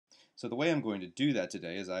So the way I'm going to do that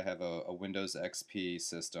today is I have a Windows XP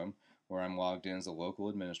system where I'm logged in as a local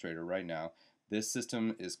administrator right now. This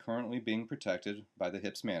system is currently being protected by the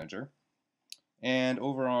HIPS manager. And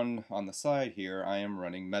over on the side here, I am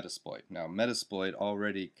running Metasploit. Now, Metasploit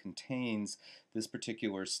already contains this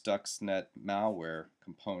particular Stuxnet malware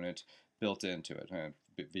component built into it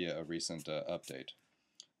via a recent update.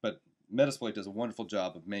 But Metasploit does a wonderful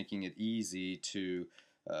job of making it easy to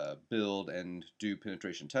build and do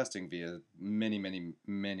penetration testing via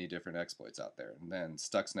many different exploits out there. And then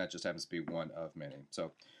Stuxnet just happens to be one of many.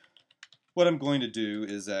 So what I'm going to do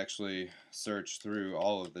is actually search through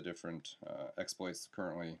all of the different exploits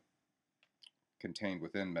currently contained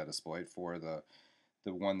within Metasploit for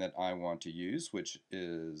the one that I want to use, which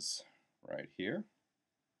is right here.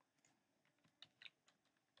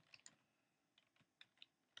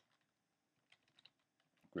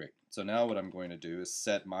 Great. So now what I'm going to do is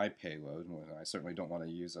set my payload. I certainly don't want to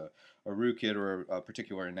use a rootkit or a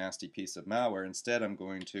particular nasty piece of malware. Instead, I'm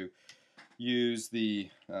going to use the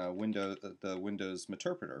Windows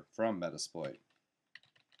Meterpreter from Metasploit.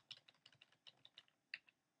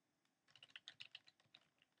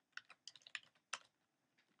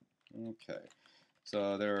 Okay,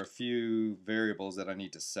 so there are a few variables that I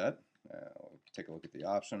need to set. I'll take a look at the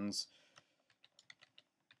options.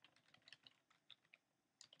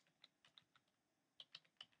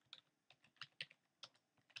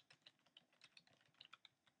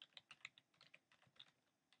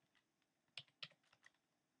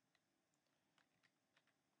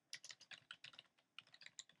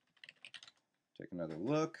 Take another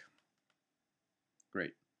look.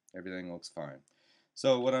 Great, everything looks fine.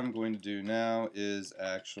 So what I'm going to do now is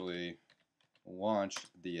actually launch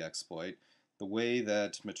the exploit. The way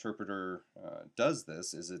that Meterpreter does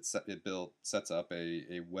this is it sets up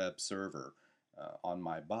a web server on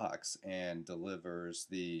my box and delivers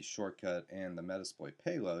the shortcut and the Metasploit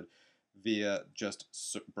payload via just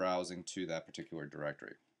browsing to that particular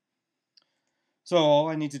directory. So all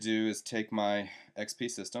I need to do is take my XP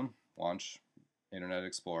system, launch Internet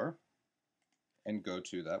Explorer, and go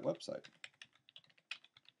to that website.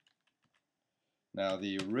 Now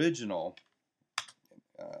the original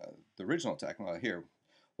attack, well, here,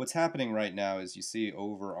 what's happening right now is you see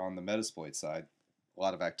over on the Metasploit side a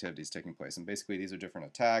lot of activities taking place, and basically these are different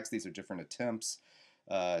attacks, these are different attempts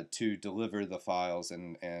to deliver the files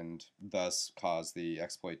and thus cause the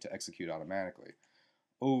exploit to execute automatically.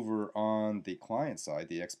 Over on the client side,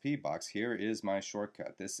 the XP box, here is my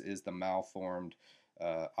shortcut. This is the malformed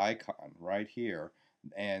icon right here.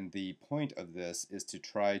 And the point of this is to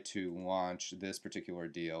try to launch this particular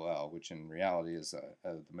DLL, which in reality is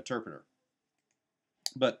the Meterpreter.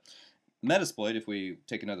 But Metasploit, if we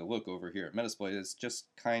take another look over here at Metasploit, is just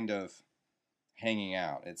kind of hanging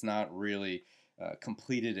out. It's not really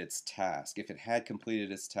completed its task. If it had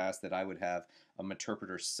completed its task, that I would have a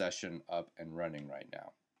Meterpreter session up and running right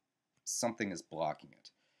now. Something is blocking it.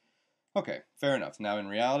 Okay, fair enough. Now in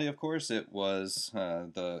reality, of course, it was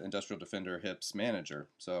the Industrial Defender HIPS manager.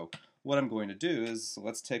 So what I'm going to do is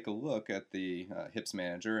let's take a look at the HIPS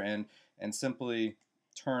manager and simply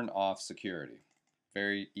turn off security.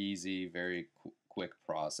 Very easy, very quick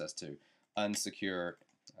process to unsecure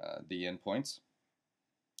the endpoints.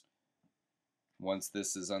 Once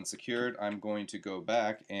this is unsecured, I'm going to go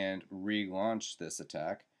back and relaunch this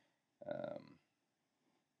attack. I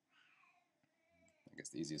guess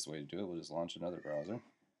the easiest way to do it, we'll just launch another browser.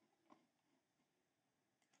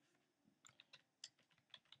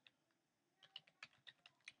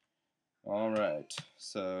 Alright,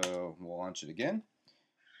 so we'll launch it again.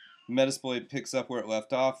 Metasploit picks up where it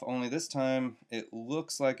left off, only this time it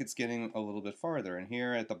looks like it's getting a little bit farther. And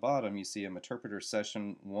here at the bottom you see a Meterpreter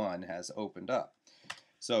session 1 has opened up.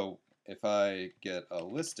 So if I get a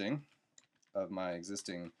listing of my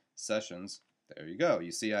existing sessions, there you go.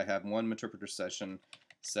 You see I have one Meterpreter session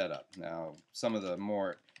set up. Now some of the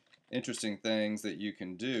more interesting things that you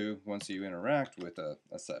can do once you interact with a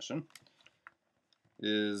session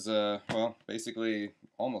is, well, basically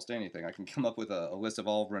almost anything. I can come up with a list of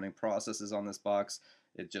all running processes on this box.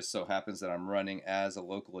 It just so happens that I'm running as a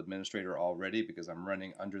local administrator already because I'm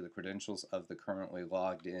running under the credentials of the currently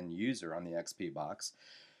logged in user on the XP box.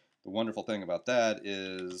 The wonderful thing about that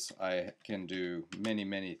is I can do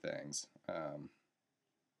many things.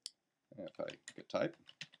 If I could type.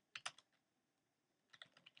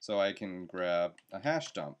 So I can grab a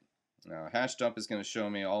hash dump. Now, a hash dump is going to show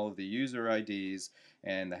me all of the user IDs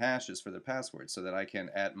and the hashes for the passwords so that I can,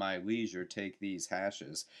 at my leisure, take these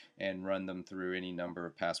hashes and run them through any number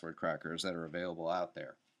of password crackers that are available out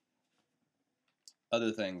there.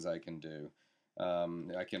 Other things I can do.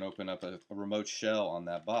 I can open up a remote shell on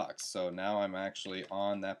that box. So now I'm actually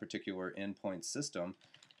on that particular endpoint system.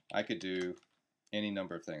 I could do any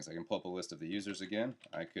number of things. I can pull up a list of the users again.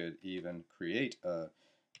 I could even create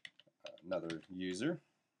another user.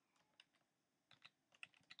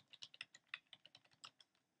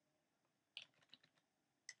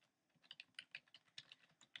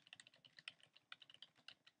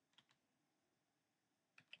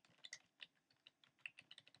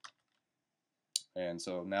 And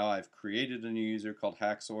so now I've created a new user called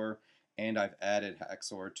Haxor, and I've added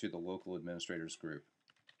Haxor to the local administrators group.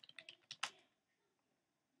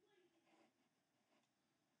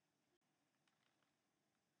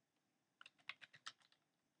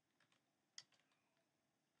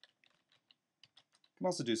 You can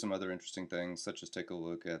also do some other interesting things, such as take a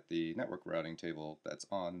look at the network routing table that's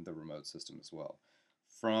on the remote system as well.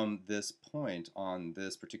 From this point on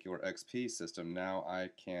this particular XP system, now I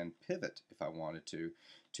can pivot, if I wanted to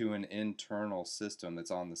an internal system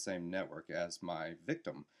that's on the same network as my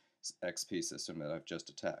victim XP system that I've just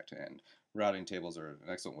attacked. And routing tables are an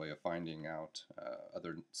excellent way of finding out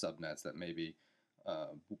other subnets that may be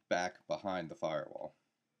back behind the firewall.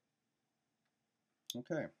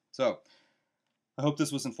 Okay, so I hope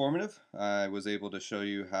this was informative. I was able to show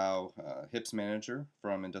you how HIPS Manager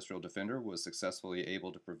from Industrial Defender was successfully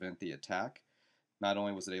able to prevent the attack. Not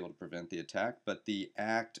only was it able to prevent the attack, but the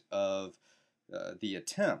act of the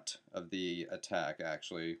attempt of the attack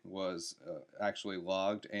actually was actually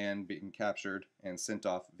logged and being captured and sent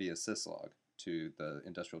off via syslog to the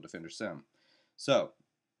Industrial Defender SIM. So,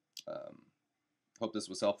 hope this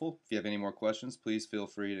was helpful. If you have any more questions, please feel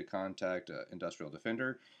free to contact Industrial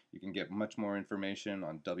Defender. You can get much more information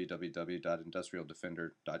on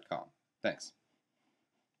www.industrialdefender.com. Thanks.